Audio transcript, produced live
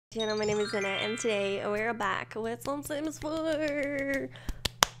Channel, my name is Nenna, and today we're back with some Sims 4.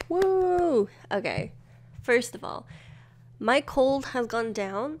 Woo! Okay, first of all, my cold has gone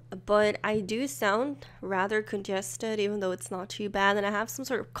down, but I do sound rather congested, even though it's not too bad, and I have some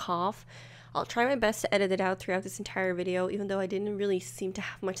sort of cough. I'll try my best to edit it out throughout this entire video, even though I didn't really seem to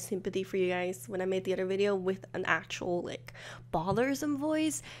have much sympathy for you guys when I made the other video with an actual, like, bothersome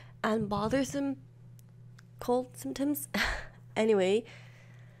voice and bothersome cold symptoms. Anyway,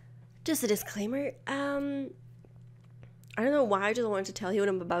 just a disclaimer, I don't know why I just wanted to tell you what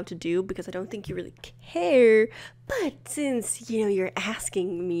I'm about to do, because I don't think you really care, but since, you know, you're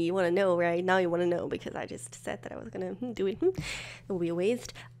asking me, you want to know, right? Now you want to know, because I just said that I was gonna do it. It will be a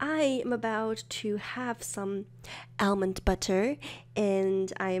waste. I am about to have some almond butter,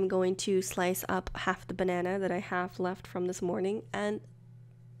 and I am going to slice up half the banana that I have left from this morning, and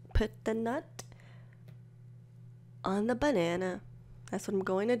put the nut on the banana. That's what I'm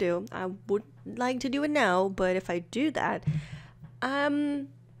going to do. I would like to do it now, but if I do that, I think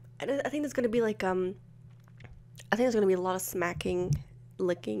there's going to be like, I think there's going to be a lot of smacking,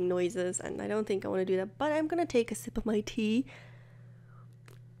 licking noises, and I don't think I want to do that, but I'm going to take a sip of my tea.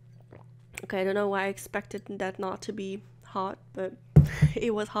 Okay, I don't know why I expected that not to be hot, but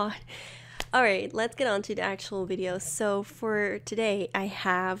it was hot. Alright, let's get on to the actual video. So for today, I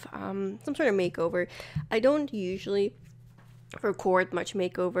have some sort of makeover. I don't usually record much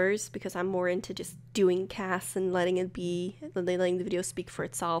makeovers because I'm more into just doing casts and letting it be, letting the video speak for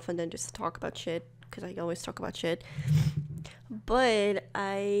itself, and then just talk about shit, because I always talk about shit. But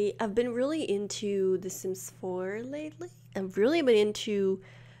I've been really into The Sims 4 lately. I've really been into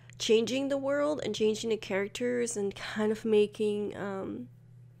changing the world and changing the characters and kind of making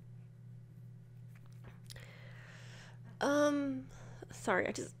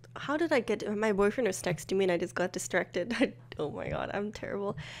sorry, how did I get, my boyfriend was texting me and I just got distracted. Oh my god, I'm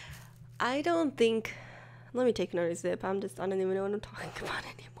terrible. I don't think, let me take another sip. I don't even know what I'm talking about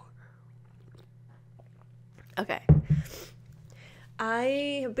anymore. Okay.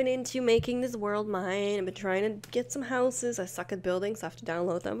 I have been into making this world mine. I've been trying to get some houses. I suck at building, so I have to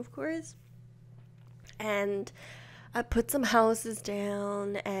download them, of course. And I put some houses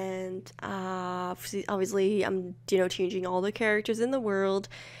down, and obviously I'm, you know, changing all the characters in the world,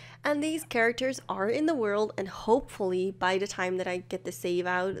 and these characters are in the world, and hopefully by the time that I get the save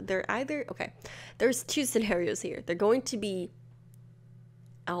out, they're either, okay, there's two scenarios here. They're going to be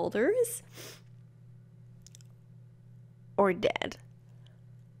elders or dead.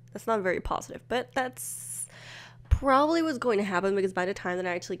 That's not very positive, but that's probably what's going to happen, because by the time that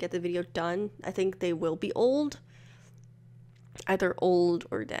I actually get the video done, I think they will be old. Either old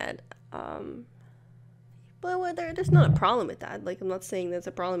or dead. But there's not a problem with that. Like, I'm not saying there's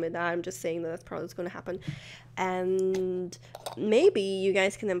a problem with that. I'm just saying that that's probably what's going to happen. And maybe you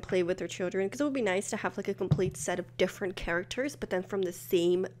guys can then play with their children, because it would be nice to have like a complete set of different characters, but then from the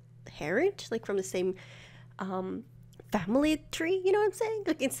same heritage, like from the same family tree. You know what I'm saying?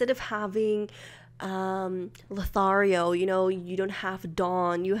 Like, instead of having Lothario, you know, you don't have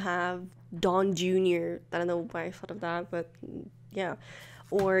Dawn, you have Dawn Jr. I don't know why I thought of that, but yeah.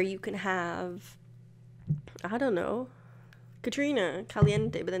 Or you can have, I don't know, Katrina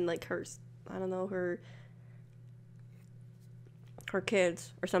Caliente, but then like hers, I don't know, her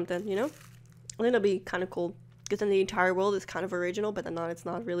kids or something, you know? I think that'd be kind of cool, because then the entire world is kind of original, but then it's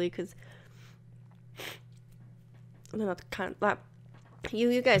not really, because they're not kind of that.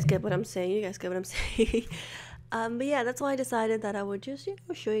 You guys get what I'm saying. You guys get what I'm saying. But yeah, that's why I decided that I would just, you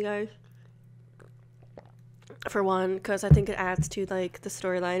know, show you guys. For one, because I think it adds to like the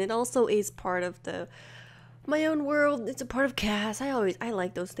storyline. It also is part of my own world. It's a part of cast. I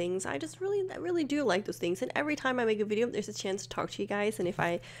like those things. I really do like those things. And every time I make a video, there's a chance to talk to you guys. And if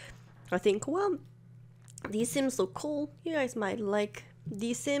I think, well, these Sims look cool, you guys might like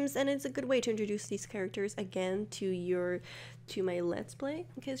these Sims, and it's a good way to introduce these characters again to my Let's Play,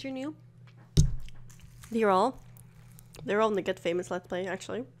 in case you're new. They're all in the Get Famous Let's Play,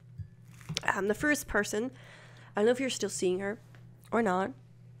 actually. The first person, I don't know if you're still seeing her or not,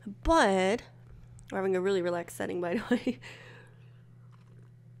 but we're having a really relaxed setting, by the way.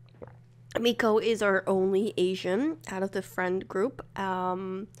 Miko is our only Asian out of the friend group,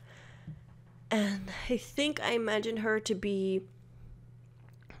 and I think I imagined her to be,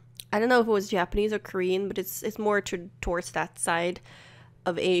 I don't know if it was Japanese or Korean, but it's more towards that side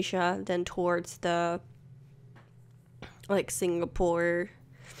of Asia than towards the, like, Singapore,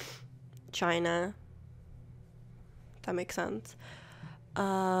 China. That makes sense. She's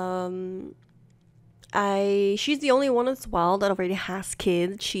the only one as well that already has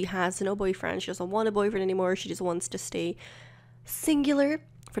kids. She has no boyfriend. She doesn't want a boyfriend anymore. She just wants to stay singular.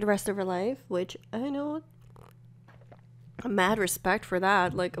 for the rest of her life, which I know mad respect for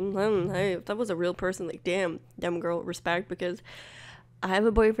that. Like, hey, if that was a real person, like, damn girl, respect, because I have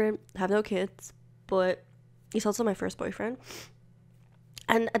a boyfriend, have no kids, but he's also my first boyfriend.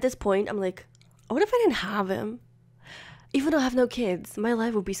 And at this point, I'm like, what if I didn't have him? Even though I have no kids, my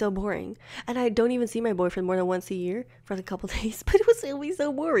life would be so boring. And I don't even see my boyfriend more than once a year for like a couple days, but it would be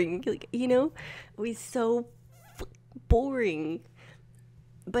so boring. Like, you know, it would be so boring.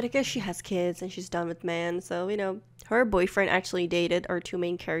 But I guess she has kids and she's done with man, so, you know, her boyfriend actually dated our two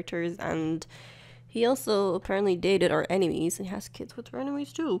main characters, and he also apparently dated our enemies and has kids with our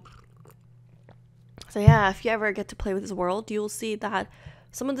enemies too. So yeah, if you ever get to play with this world, you'll see that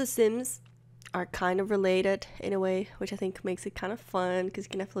some of the Sims are kind of related in a way, which I think makes it kind of fun, because you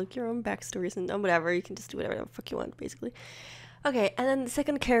can have like your own backstories and whatever. You can just do whatever the fuck you want, basically. Okay, and then the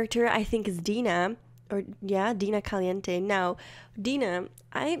second character I think is Dina, or yeah, Dina Caliente. Now, Dina,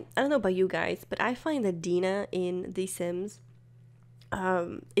 I don't know about you guys, but I find that Dina in The Sims,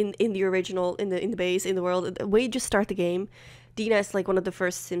 in the original, in the base, in the world, the way you just start the game, Dina is like one of the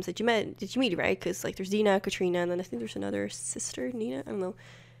first Sims that you meet, right? Because like there's Dina, Katrina, and then I think there's another sister, Nina. I don't know.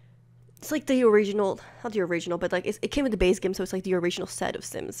 It's like the original, not the original, but like it came with the base game, so it's like the original set of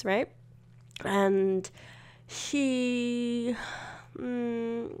Sims, right? And she,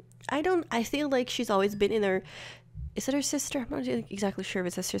 I feel like she's always been in her, is it her sister? I'm not exactly sure if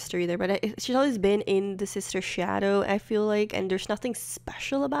it's her sister either, but she's always been in the sister shadow, I feel like, and there's nothing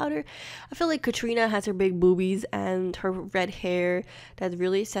special about her. I feel like Katrina has her big boobies and her red hair that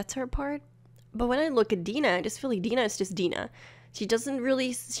really sets her apart. But when I look at Dina, I just feel like Dina is just Dina. She doesn't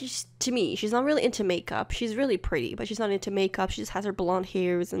really, to me, she's not really into makeup. She's really pretty, but she's not into makeup. She just has her blonde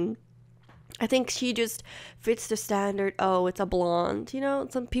hairs, and I think she just fits the standard, oh, it's a blonde. You know,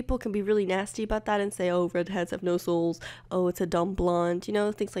 some people can be really nasty about that and say, oh, redheads have no souls. Oh, it's a dumb blonde, you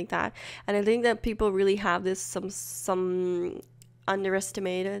know, things like that. And I think that people really have this, some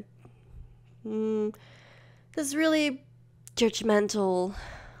underestimated, this really judgmental,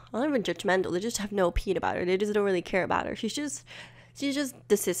 not even judgmental, they just have no opinion about her. They just don't really care about her. She's just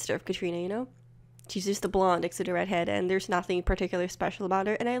the sister of Katrina, you know? She's just a blonde next to the redhead, and there's nothing particularly special about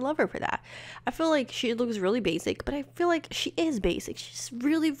her, and I love her for that. I feel like she looks really basic, but I feel like she is basic. She's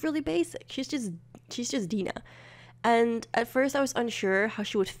really, really basic. She's just Dina. And at first I was unsure how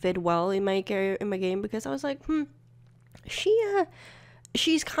she would fit well in my game, because I was like,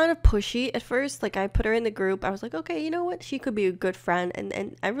 she's kind of pushy at first. Like, I put her in the group, I was like, okay, you know what, she could be a good friend,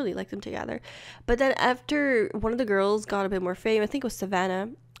 and I really like them together. But then after one of the girls got a bit more fame, I think it was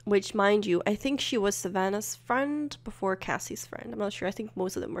Savannah, which, mind you, I think she was Savannah's friend before Cassie's friend. I'm not sure. I think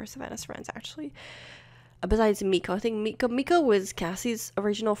most of them were Savannah's friends, actually. Besides Miko. I think Miko was Cassie's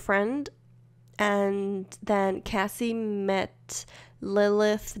original friend, and then Cassie met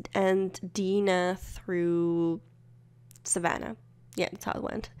Lilith and Dina through Savannah. Yeah, that's how it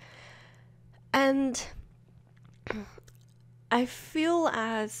went. And I feel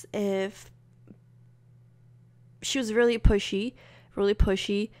as if she was really pushy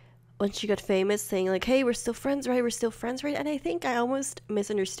when she got famous, saying like, hey, we're still friends, right? And I think I almost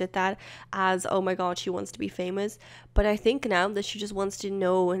misunderstood that as, oh my god, she wants to be famous. But I think now that she just wants to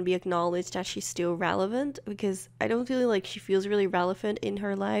know and be acknowledged that she's still relevant, because I don't feel like she feels really relevant in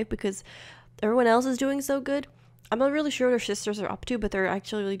her life because everyone else is doing so good. I'm not really sure what her sisters are up to, but they're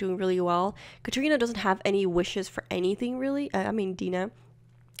actually really doing really well. Katrina doesn't have any wishes for anything, really. I mean, Dina.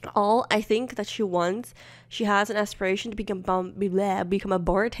 All I think that she wants, she has an aspiration to become a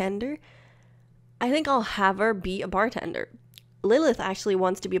bartender. I think I'll have her be a bartender. Lilith actually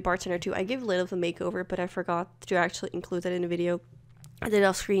wants to be a bartender too. I gave Lilith a makeover, but I forgot to actually include that in the video. I did it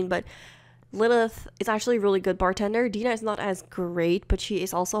off screen, but Lilith is actually a really good bartender. Dina is not as great, but she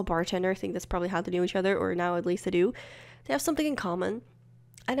is also a bartender. I think that's probably how they know each other, or now at least they do. They have something in common.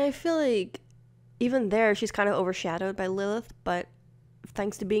 And I feel like even there, she's kind of overshadowed by Lilith, but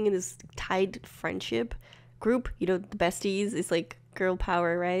thanks to being in this tied friendship group, you know, the besties, is like girl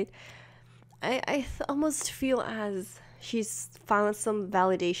power, right? I almost feel as she's found some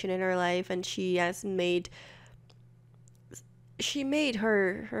validation in her life, and she made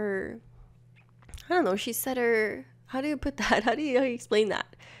her I don't know, she said her, how do you put that? How do you explain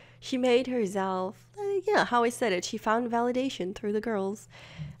that? She made herself, yeah, how I said it, she found validation through the girls.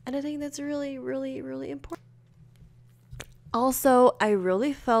 And I think that's really, really, really important. Also, I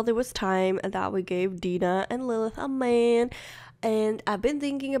really felt it was time that we gave Dina and Lilith a man. And I've been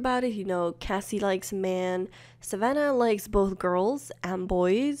thinking about it, you know, Cassie likes man, Savannah likes both girls and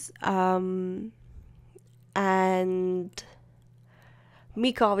boys, and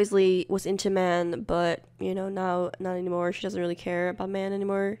Mika obviously was into man, but you know, now not anymore. She doesn't really care about man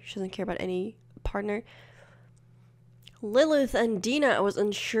anymore. She doesn't care about any partner. Lilith and Dina I was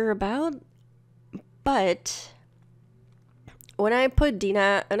unsure about, but when I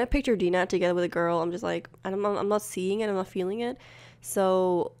picture Dina together with a girl, I'm just like, I'm not seeing it, I'm not feeling it.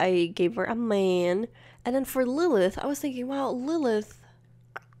 So I gave her a man. And then for Lilith, I was thinking, wow, Lilith,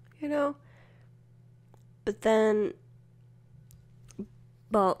 you know. But then,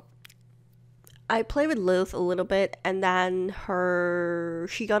 well, I played with Lilith a little bit, and then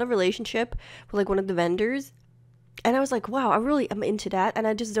she got a relationship with like one of the vendors. And I was like, wow, I'm into that. And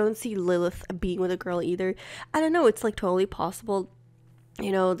I just don't see Lilith being with a girl either. I don't know, it's like totally possible,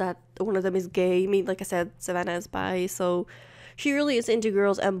 you know, that one of them is gay. I mean, like I said, Savannah is bi, so she really is into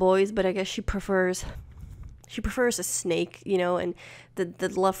girls and boys, but I guess she prefers a snake, you know, and the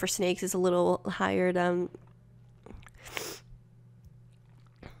love for snakes is a little higher than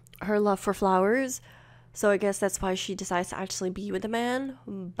her love for flowers. So I guess that's why she decides to actually be with a man,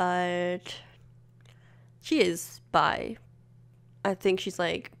 but she is bi. I think she's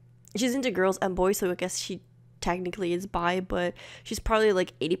into girls and boys, so I guess she technically is bi, but she's probably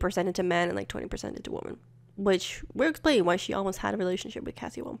like 80% into men and like 20% into women. Which we're explaining why she almost had a relationship with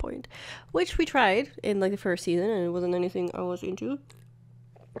Cassie at one point. Which we tried in like the first season, and it wasn't anything I was into.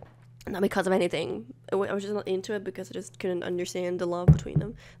 Not because of anything. I was just not into it because I just couldn't understand the love between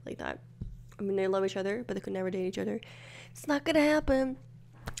them like that. I mean, they love each other, but they could never date each other. It's not gonna happen.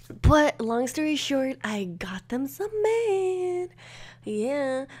 But long story short, I got them some man.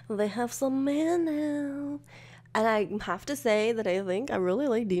 Yeah, they have some man now. And I have to say that I think I really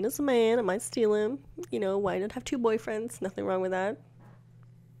like Dina's man. I might steal him. You know, why not have two boyfriends? Nothing wrong with that.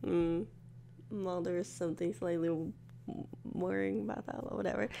 Well, there's something slightly worrying about that, but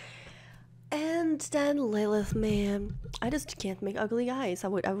whatever. And then Lilith, man, I just can't make ugly guys. I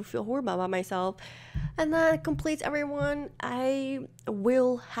would feel horrible about myself. And that completes everyone. I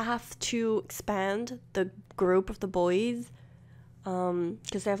will have to expand the group of the boys,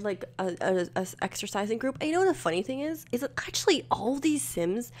 because they have like a exercising group. And you know what the funny thing is that actually all these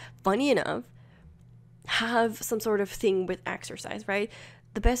Sims, funny enough, have some sort of thing with exercise, right?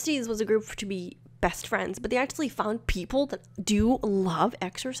 The Besties was a group to be best friends, but they actually found people that do love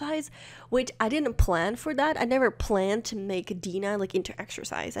exercise, which I didn't plan for that. I never planned to make Dina like into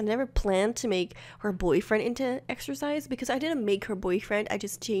exercise. I never planned to make her boyfriend into exercise, because I didn't make her boyfriend, I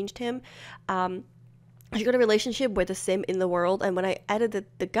just changed him. She got a relationship with a sim in the world, and when I edited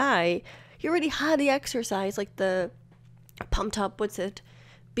the guy, he already had the exercise, like the pumped up,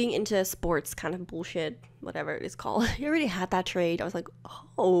 being into sports kind of bullshit, whatever it is called. He already had that trait. I was like,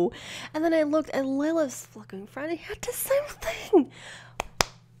 oh. And then I looked at Lilith's fucking friend, and he had the same thing.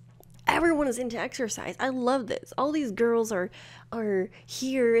 Everyone is into exercise. I love this. All these girls are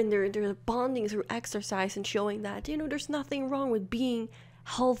here, and they're bonding through exercise and showing that, you know, there's nothing wrong with being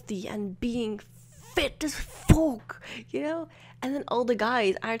healthy and being fit as fuck, you know? And then all the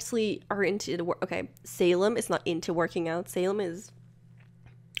guys actually are into the work. Okay, Salem is not into working out. Salem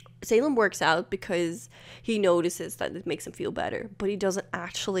works out because he notices that it makes him feel better, but he doesn't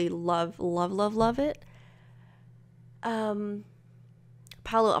actually love it. Paolo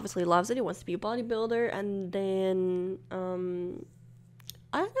obviously loves it. He wants to be a bodybuilder. And then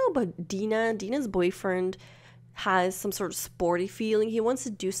I don't know about Dina's boyfriend has some sort of sporty feeling. He wants to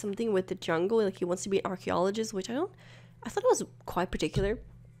do something with the jungle, like he wants to be an archaeologist, which I thought it was quite particular.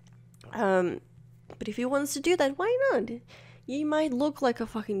 But if he wants to do that, why not? You might look like a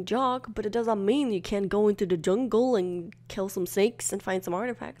fucking jock, but it doesn't mean you can't go into the jungle and kill some snakes and find some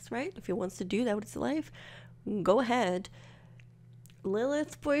artifacts, right? If he wants to do that with his life, go ahead.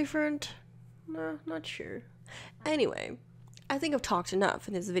 Lilith's boyfriend? No, not sure. Anyway, I think I've talked enough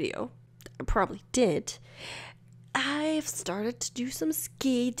in this video. I probably did. I've started to do some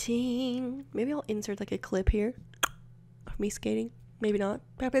skating. Maybe I'll insert like a clip here of me skating. Maybe not.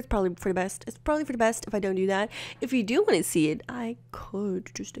 It's probably for the best. It's probably for the best if I don't do that. If you do want to see it, I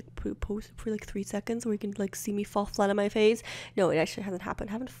could just like post it for like 3 seconds where you can like see me fall flat on my face. No, it actually hasn't happened.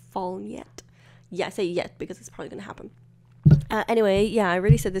 I haven't fallen yet. Yeah, I say yet because it's probably gonna happen. Anyway, yeah, I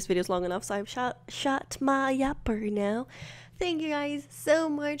already said this video is long enough, so I've shut my yapper now. Thank you guys so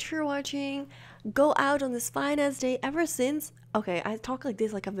much for watching. Go out on this fine ass day. Ever since, okay, I talk like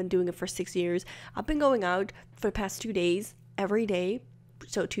this like I've been doing it for 6 years. I've been going out for the past 2 days every day.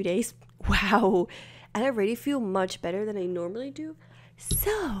 So 2 days. Wow. And I already feel much better than I normally do.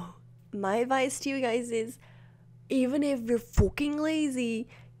 So my advice to you guys is, even if you're fucking lazy,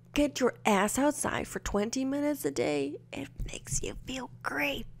 get your ass outside for 20 minutes a day. It makes you feel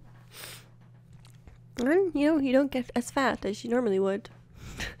great. And, you know, you don't get as fat as you normally would.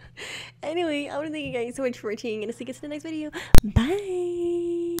 Anyway, I want to thank you guys so much for watching, and I'll see you guys in the next video.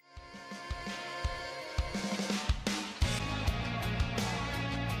 Bye.